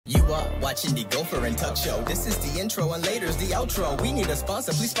You are watching the Gopher and Tuck Show. This is the intro and later's the outro. We need a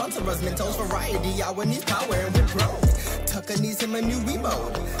sponsor, please sponsor us. Mentos variety, our needs power and we're pro. Tucker needs him a new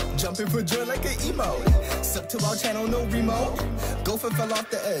remote. Jumping for joy like an emo. Sub to our channel, no remote. Gopher fell off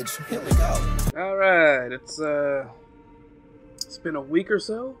the edge. Here we go. Alright, it's been a week or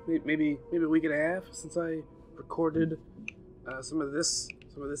so, maybe a week and a half since I recorded some of this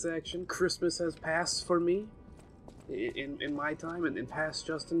action. Christmas has passed for me. In my time and in past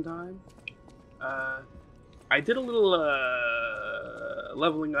Justin time, I did a little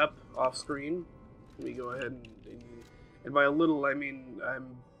leveling up off screen. Let me go ahead and by a little I mean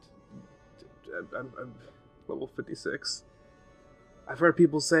I'm level 56. I've heard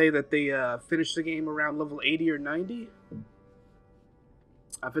people say that they finished the game around level 80 or 90.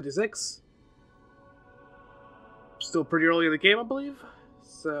 I'm 56. Still pretty early in the game, I believe.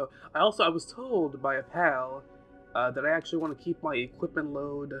 So I was told by a pal that I actually want to keep my equipment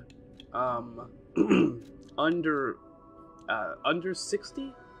load under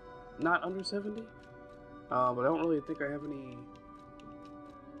 60, not under 70. But I don't really think I have any.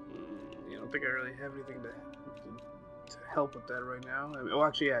 I don't think I really have anything to help with that right now. I mean, oh,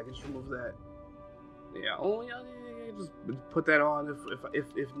 actually, yeah, I can just remove that. Yeah, only just put that on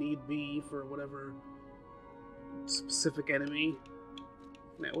if need be for whatever specific enemy.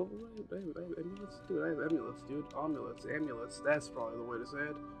 Now, amulets, dude. I have amulets, dude. Amulets. That's probably the way to say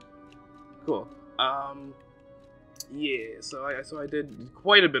it. Cool. Yeah. So I did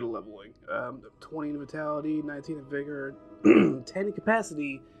quite a bit of leveling. 20 in vitality, 19 in vigor, 10 in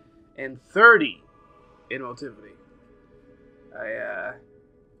capacity, and 30 in motivity. I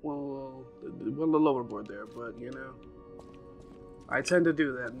went a little overboard there, but you know, I tend to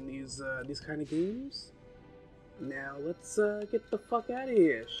do that in these kind of games. Now, let's get the fuck out of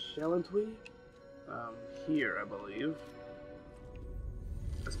here, shalln't we? Here, I believe.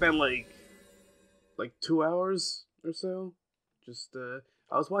 I spent like 2 hours or so. Just,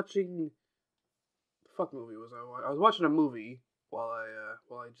 I was watching... The fuck movie was I was watching a movie while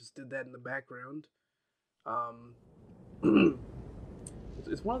I just did that in the background.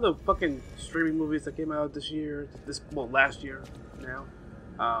 It's one of the fucking streaming movies that came out this year. Last year now.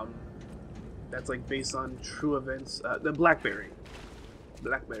 That's like based on true events. The Blackberry,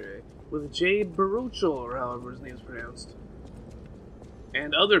 with Jay Baruchel, or however his name's pronounced,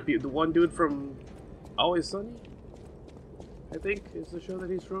 and other people. The one dude from Always Sunny, I think, is the show that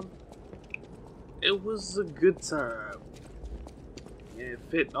he's from. It was a good time. It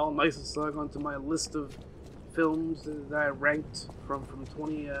fit all nice and snug onto my list of films that I ranked from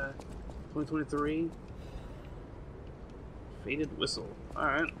 2023. Faded Whistle. All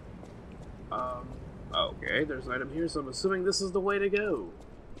right. Okay, there's an item here, so I'm assuming this is the way to go.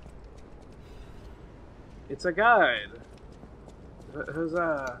 It's a guide. Do I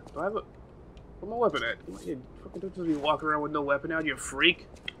have a... Where's my weapon at? You fucking don't just be walking around with no weapon out, you freak.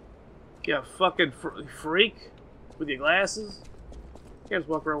 You fucking freak. With your glasses. You can't just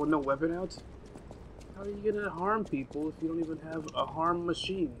walk around with no weapon out. How are you gonna harm people if you don't even have a harm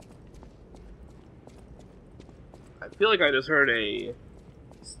machine? I feel like I just heard a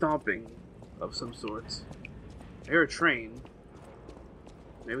stomping of some sorts. I hear a train.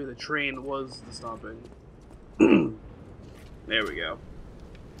 Maybe the train was the stomping. There we go.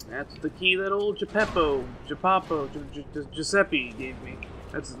 That's the key that old Giuseppe gave me.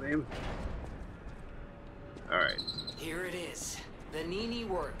 That's his name. Alright. Here it is. The Nini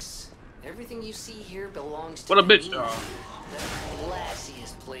works. Everything you see here belongs to what a bitch! Nini, Oh. the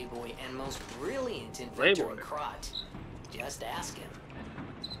classiest playboy and most brilliant inventor in Krot. Just ask him.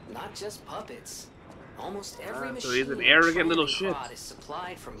 Not just puppets. Almost every machine so he's an arrogant little shit. is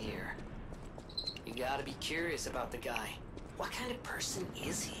supplied from here. You gotta be curious about the guy. What kind of person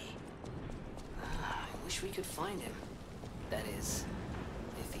is he? I wish we could find him. That is,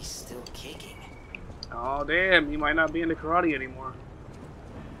 if he's still kicking. Oh damn, he might not be into karate anymore.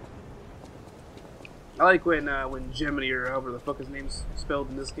 I like when Jiminy, or however the fuck his name's spelled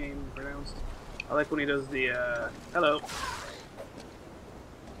in this game, pronounced. I like when he does the hello.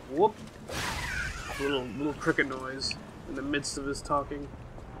 Whoop. Little cricket noise in the midst of his talking.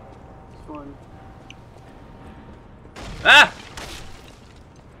 It's fun. Ah!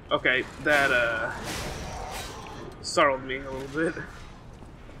 Okay, that startled me a little bit.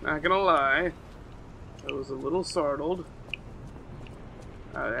 Not gonna lie. I was a little startled.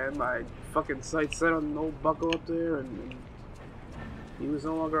 I had my fucking sights set on the old buckle up there, and he was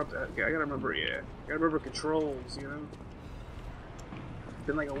no longer up there. Okay, I gotta remember, gotta remember controls, you know? It's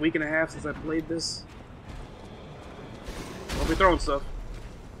been like a week and a half since I played this. Don't be throwing stuff.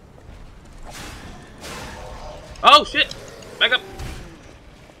 Oh shit! Back up!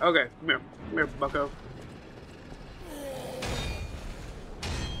 Okay, come here, bucko.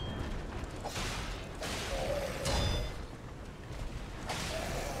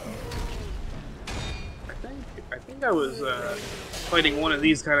 I think I was fighting one of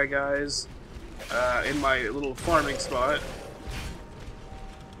these kind of guys in my little farming spot.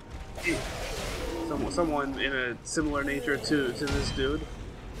 Someone in a similar nature to this dude.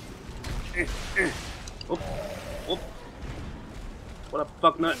 Whoop, whoop. What up,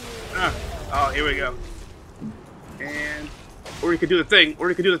 fucknut? Ah. Oh, here we go. And or you could do the thing.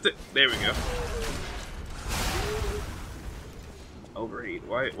 There we go. Overheat.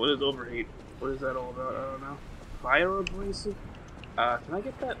 Why? What is overheat? What is that all about? I don't know. Fire abrasive? Can I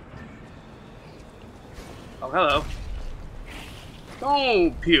get that? Oh, hello.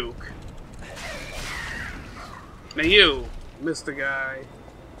 Don't puke. Now you missed the guy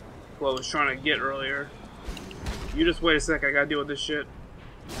who I was trying to get earlier. You just wait a sec, I gotta deal with this shit.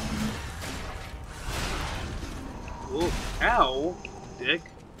 Ooh. Ow, dick.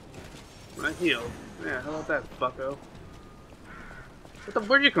 When I healed. Yeah, how about that, bucko?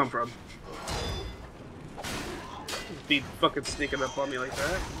 Where'd you come from? Be fucking sneaking up on me like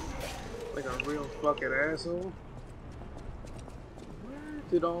that. Like a real fucking asshole. Where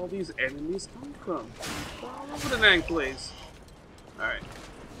did all these enemies come from? All over the dang place. Alright.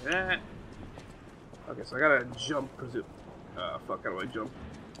 That. Okay, so I gotta jump, presume. Fuck, how do I jump?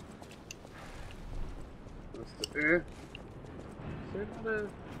 Is there not a...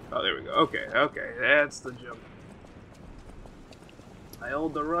 Oh, there we go. Okay, that's the jump. I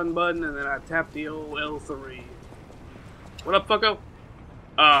hold the run button and then I tap the old L3. What up, fucko?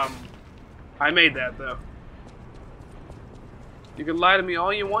 I made that though. You can lie to me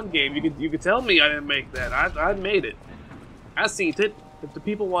all you want, game. You could tell me I didn't make that. I made it. I seen it. If the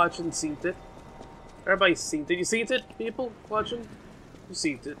people watching seen it. Everybody seen it. You seen it, people watching? You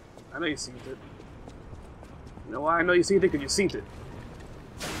seen it. I know you seen it. You know why I know you seen it? Because you seen it.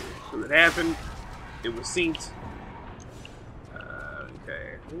 So it happened. It was seen.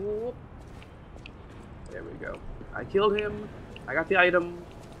 Okay. Whoop. There we go. I killed him. I got the item.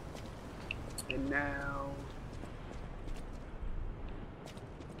 And now...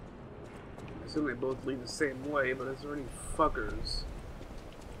 I assume they both lead the same way, but is there any fuckers?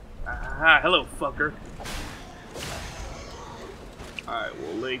 Ah, hello, fucker. I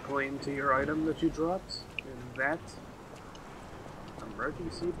will lay claim to your item that you dropped. And that...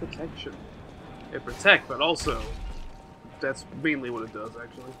 emergency protection. It protect, but also... that's mainly what it does,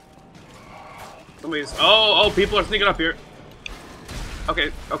 actually. Somebody's... Oh, people are sneaking up here.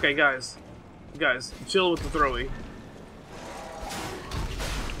 Okay, guys. Guys, chill with the throwy.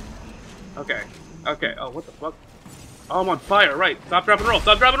 Okay. Oh, what the fuck? Oh, I'm on fire, right. Stop, drop, and roll.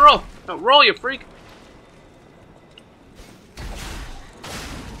 Stop, drop, and roll. No, roll, you freak.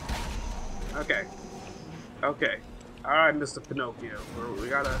 Okay. Alright, Mr. Pinocchio. We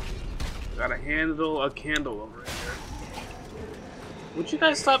gotta handle a candle over here. Would you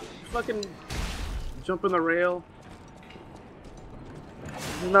guys stop fucking jumping the rail?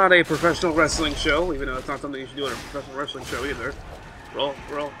 Not a professional wrestling show, even though it's not something you should do at a professional wrestling show either. Roll,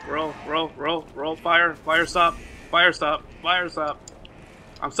 fire stop.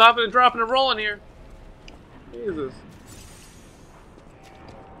 I'm stopping and dropping and rolling here. Jesus.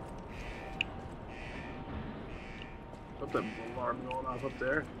 What's that alarm going off up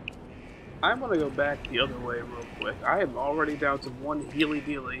there? I'm gonna go back the other way real quick. I am already down to one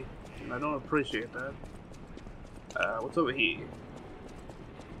healy-dealy, and I don't appreciate that. What's over here?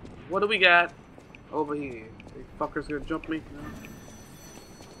 What do we got over here? These fuckers gonna jump me? No.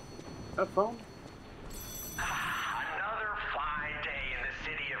 That phone? Another fine day in the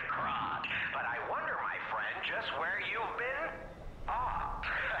city of Krog, but I wonder, my friend, just where you've been? Oh.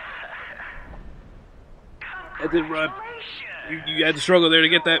 I did run. You had to struggle there to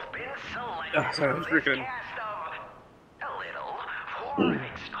get that. Oh, sorry, I was freaking. A little for an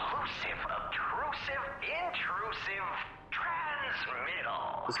exclusive, obtrusive, intrusive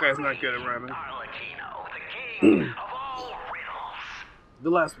transmittal. This guy's not good at rhyming. Arlecchino, the king of all riddles. The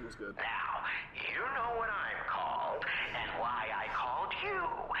last one was good. Now, you know what I'm called, and why I called you,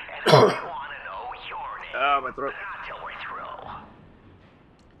 and I want to know your name. Oh, my throat. Not till we're through.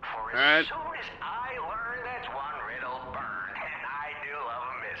 For Alright. as soon as I learn that's one riddle burned, and I do love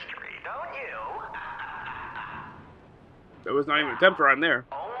a mystery, don't you? There was not even a attempt to rhyme there.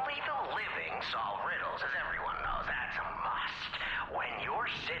 Only the living solve riddles, as everyone knows. That's a must. When your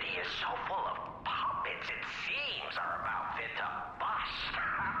city is so full of puppets, it seems are about fit to bust.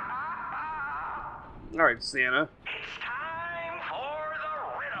 Alright, Santa. It's time for the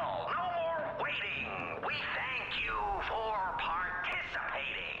riddle. No more waiting. We thank you for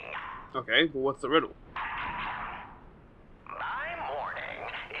participating. Okay, well, what's the riddle? By morning,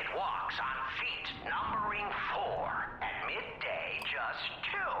 it walks on feet numbering 4. At midday, just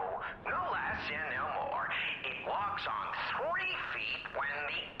 2. No less and no more. It walks on 3 feet when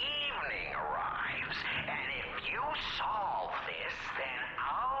the evening arrives. And if you solve this, then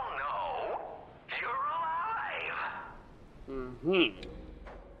I'll know you're alive.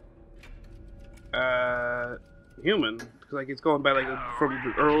 Human. Like it's going by like from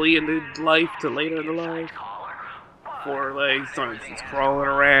early into life to later into life. 4 legs, it's crawling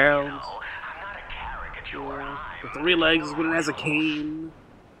around. I'm not a caricature. Yeah. With 3 legs is when it has a cane.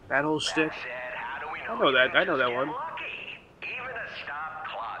 That whole shtick. I know that. I know that one. Even a stop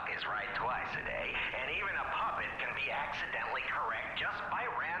clock is right twice a day, and even a puppet can be accidentally correct just by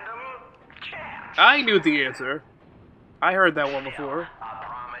random chance. I knew the answer. I heard that one before. A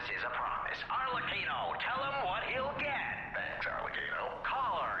promise is a promise. Arlecchino, tell him what he'll get. Thanks, Arlecchino.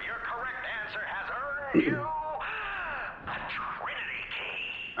 Caller, your correct answer has earned you a Trinity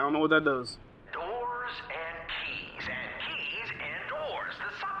key. I don't know what that does. Doors and keys and doors. The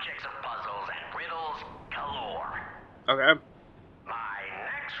subjects of puzzles and riddles galore. Okay. My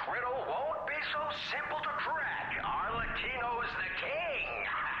next riddle won't be so simple to crack. Arlecchino's the king.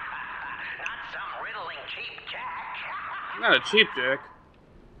 Not some riddling cheap jack. Not a cheap jack.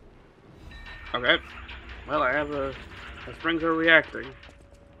 Okay. Well, I have a... The springs are reacting.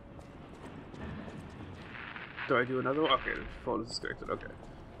 Do I do another one? Okay, the phone is disconnected. Okay.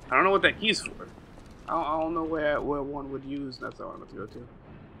 I don't know what that key's for. I don't know where one would use... That's not what I'm about to go to.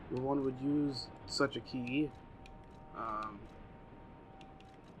 Where one would use such a key.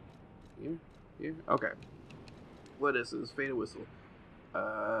 Here? Here? Okay. What is this? Faded whistle.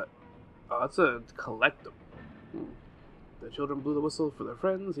 Oh, it's a collectible. The children blew the whistle for their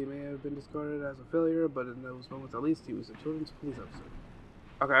friends. He may have been discarded as a failure, but in those moments at least, he was a children's police officer.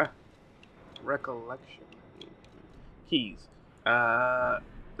 Okay. Recollection. Keys.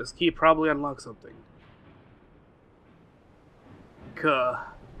 This key probably unlocks something.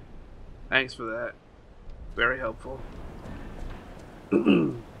 Thanks for that. Very helpful.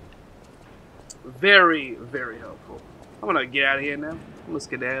 Very, very helpful. I'm gonna get out of here now. I'm gonna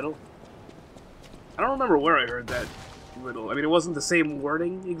skedaddle. I don't remember where I heard that riddle. I mean, it wasn't the same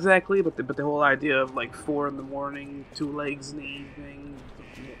wording exactly, but the whole idea of like 4 in the morning, 2 legs in the evening,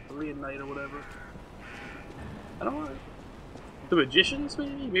 3 at night or whatever. I don't know. The Magicians,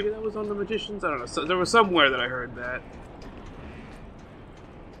 maybe? Maybe that was on The Magicians? I don't know. So, there was somewhere that I heard that.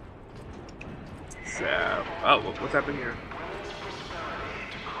 So, oh, what's happening here?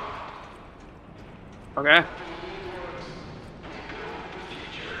 Okay.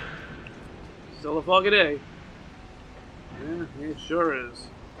 Still a foggy day. Yeah, it sure is.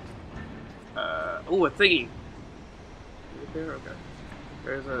 Oh, a thingy. Right there? Okay.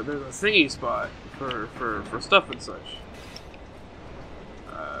 There's a thingy spot for stuff and such.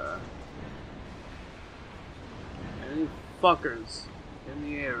 Any fuckers in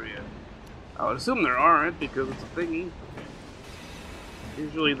the area? I would assume there aren't because it's a thingy.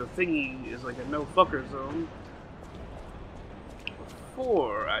 Usually the thingy is like a no fucker zone.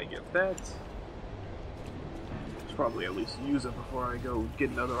 Before I get that, I should probably at least use it before I go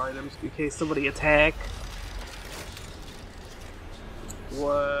get other items in case somebody attack.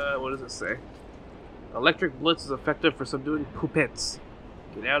 What does it say? Electric Blitz is effective for subduing puppets.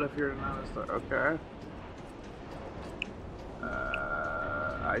 Get out if you're not a star. Okay.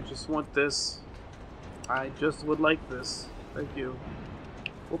 I just want this. I just would like this. Thank you.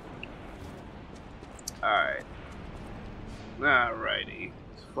 Whoop. Alright. Alrighty.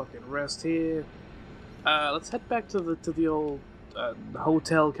 Let's fucking rest here. Let's head back to the old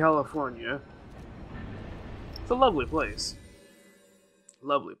Hotel California. It's a lovely place.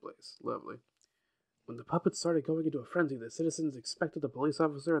 Lovely place. Lovely. When the puppets started going into a frenzy, the citizens expected the police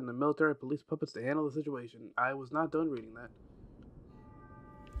officer and the military police puppets to handle the situation. I was not done reading that.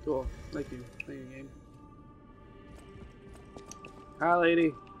 Cool. Thank you. Thank you, game. Hi,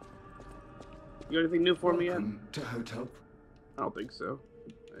 lady. You got anything new for me yet? To hotel. I don't think so.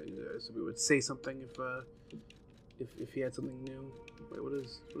 So we would say something if he had something new. Wait, what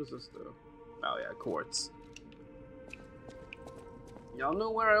is this though? Oh yeah, quartz. Y'all know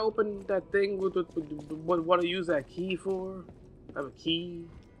where I opened that thing? What I use that key for? I have a key.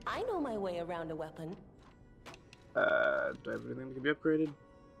 I know my way around a weapon. Do I have anything that can be upgraded?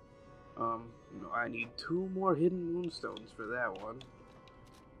 No, I need 2 more hidden moonstones for that one.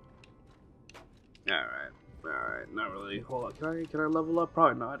 Alright, not really. Hold on, can I level up?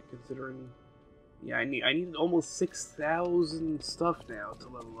 Probably not, considering... Yeah, I need almost 6,000 stuff now to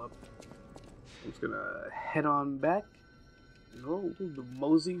level up. I'm just gonna head on back.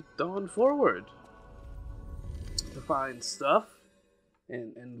 mosey on forward to find stuff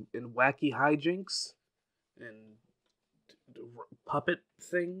and wacky hijinks and puppet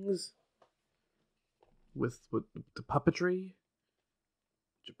things with the puppetry.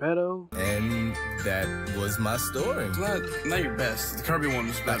 Geppetto. And that was my story. Not your best. The Kirby one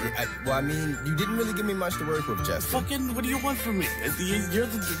was better. Well, I mean, you didn't really give me much to work with, Justin. Fucking, what do you want from me? You're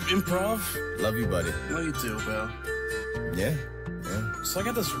the improv. Love you, buddy. No, you do, bro. Yeah. So I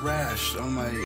got this rash on my